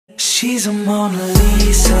She's a Mona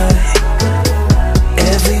Lisa.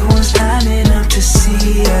 Everyone's lining up to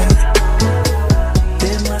see her.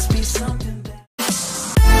 There must be something that...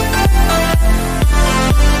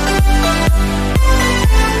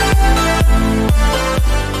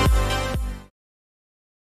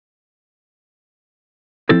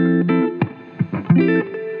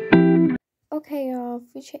 Okay, y'all,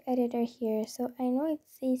 future editor here. So I know it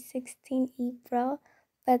says 16 April,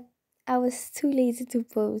 but I was too lazy to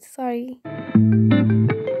post. Sorry.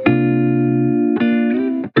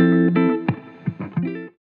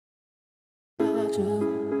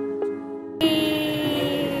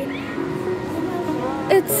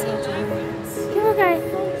 It's Keba, guys.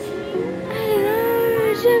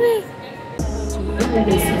 Hello, Jimmy.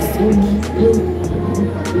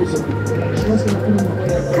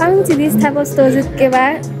 Coming to these type of stores with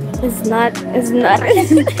Keba is not.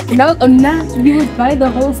 No, you would buy the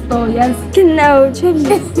whole store, yes. No, Jimmy.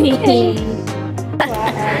 Don't do this to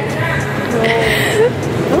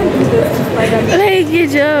Spider-Man. Like you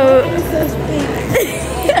joke.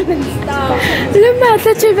 Lama,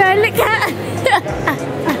 such a bad look.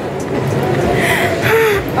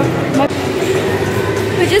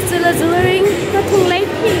 We're just delivering. Nothing like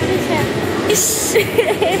it.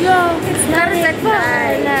 No, it's not that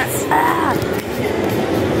fun.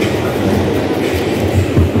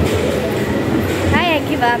 Hi, I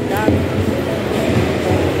give up, dog.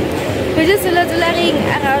 We're just delivering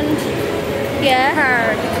around here.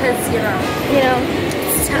 Because, You know,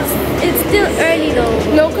 it's still early though.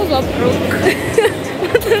 no, because we're broke.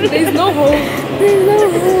 There's no hope. There's no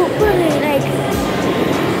hope. Like,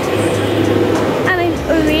 I mean,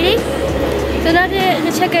 we're reading. So now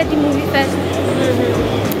to check out the movie first.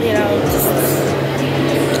 You know,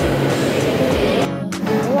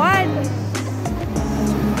 One.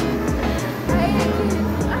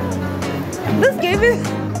 This game is.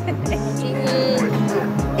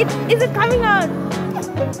 Is it coming out?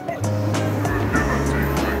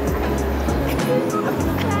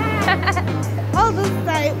 All this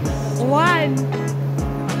time. One.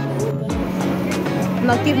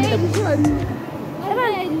 now give me the one.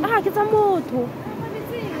 It's a moto.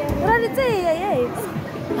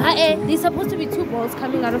 There's supposed to be 2 balls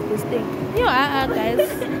coming out of this thing. Guys.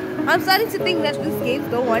 I'm starting to think that this game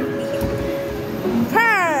don't want me.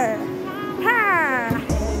 Purr! Purr!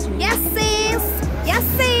 Yes, sis! Yes,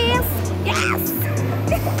 sis! Yes!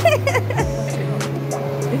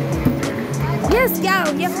 Yes, girl!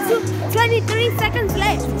 You have 23 seconds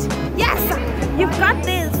left! Yes! You've got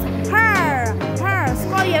this! Purr! Purr!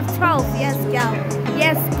 Score, you have 12. Yes, girl!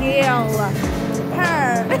 Yes, girl!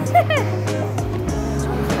 Purr!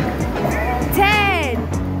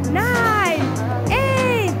 10, 9,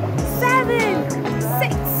 8, 7,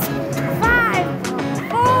 6, 5,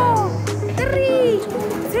 4, 3,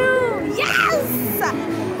 2, yes!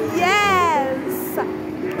 Yes!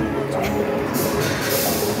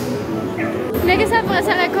 Lagi sa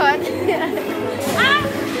record.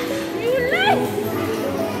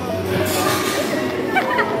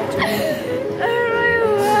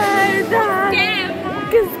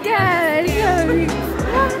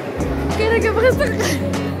 You like?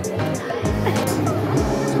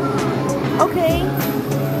 Okay.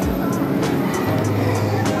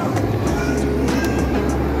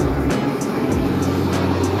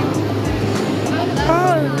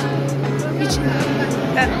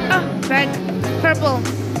 Bag. Purple.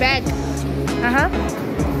 Bag. Her.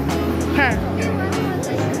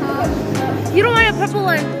 You don't want a purple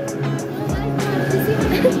one.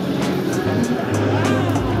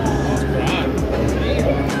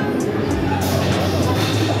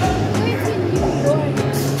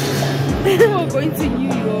 We're going to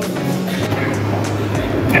New York.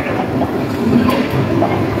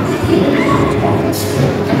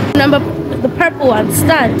 Number the purple one.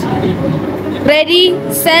 Start. Ready,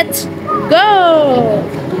 set, go.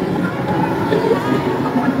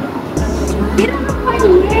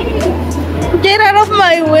 Get out of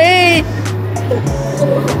my way.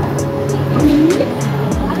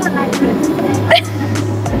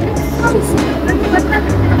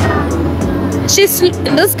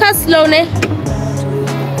 This car's slow, ne?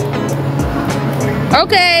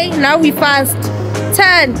 Okay, now we fast.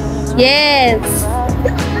 10. Yes.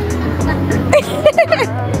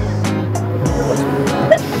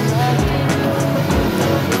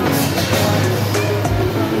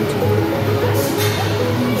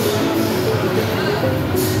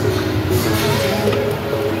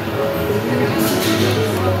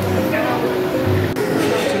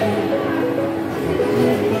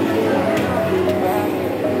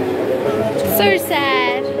 So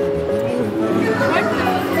sad.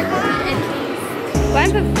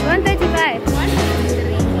 150. 135.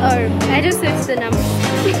 Or I just switched the number.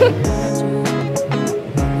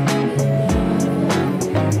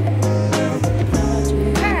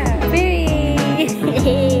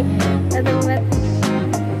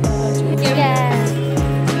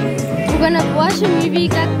 We're gonna watch a movie.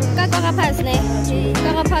 Kaka past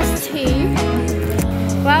 2.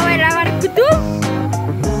 Wow, I love it.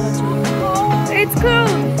 It's cool.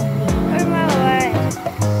 Oh my word.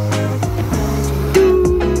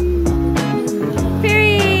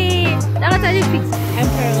 Period. Now let's do pizza.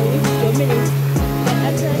 Emperor with Dominic. The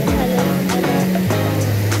Emperor's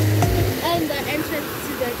and the entrance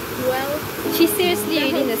to the well. She's seriously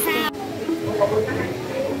reading this thing.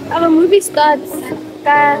 Our movie starts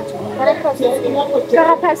at 2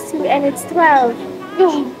 and it's 12.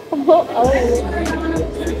 Oh.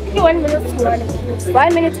 1 minute to 1.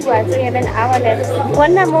 1 minute to 1. So we have an hour left.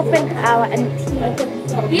 1 more for an hour and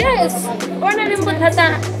tea. Yes. One of them has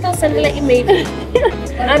a email.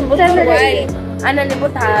 And why? And then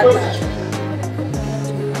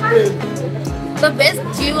the best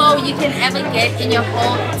duo you can ever get in your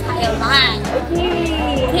whole entire life.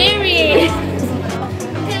 Okay. Period.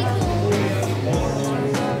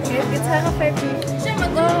 Oh my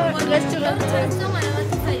god, let's do that.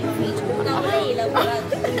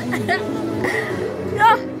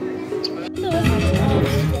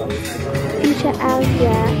 Future out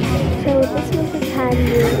here. So this was the time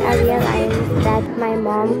when I realized that my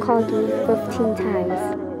mom called me 15 times.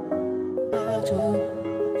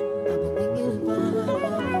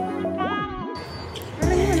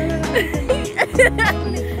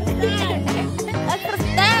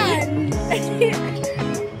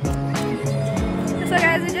 So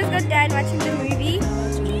guys, we just got done watching the movie.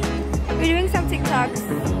 We're doing some TikToks.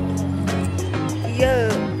 Yo.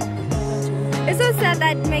 It's so sad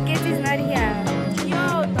that my kid is not here.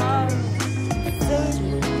 Yo, dog.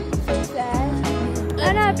 So sad.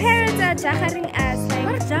 And our parents are jaharing us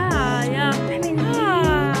like, yeah. I mean,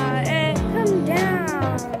 calm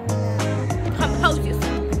down. Compose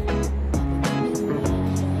yourself.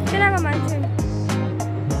 Can I have a mansion?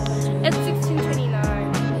 It's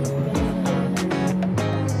 1629.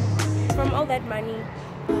 From all that money,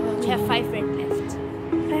 we have 5 rand left.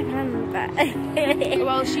 500.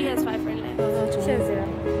 Well, she has 5 rand left. She has 0.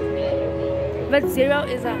 But 0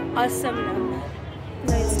 is an awesome number.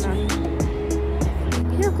 No, it's not.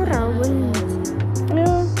 Yeah, kurang. No.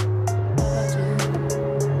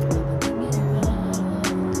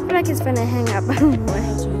 I feel like it's gonna hang up.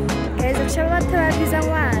 Guys, I'm sure what is a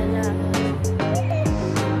one.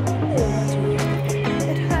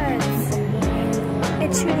 It hurts.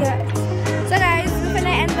 It really hurts. So guys, we're gonna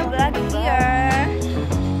end the vlog here.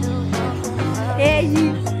 Yeah.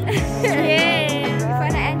 We're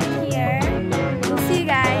gonna end it here. We'll see you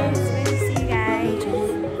guys.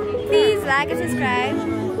 Please like and subscribe.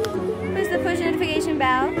 Press the push notification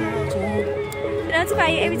bell to notify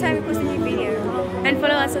you every time we post a new video. And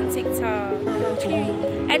follow us on TikTok.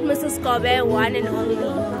 At Mrs. Keba, one and only.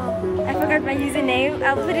 I forgot my username.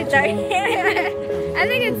 I'll put it down here. I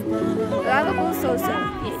think it's loveablesoso.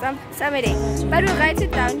 Somebody. But we'll write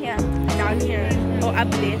it down here. Down here. Or up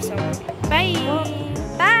there somewhere. Bye.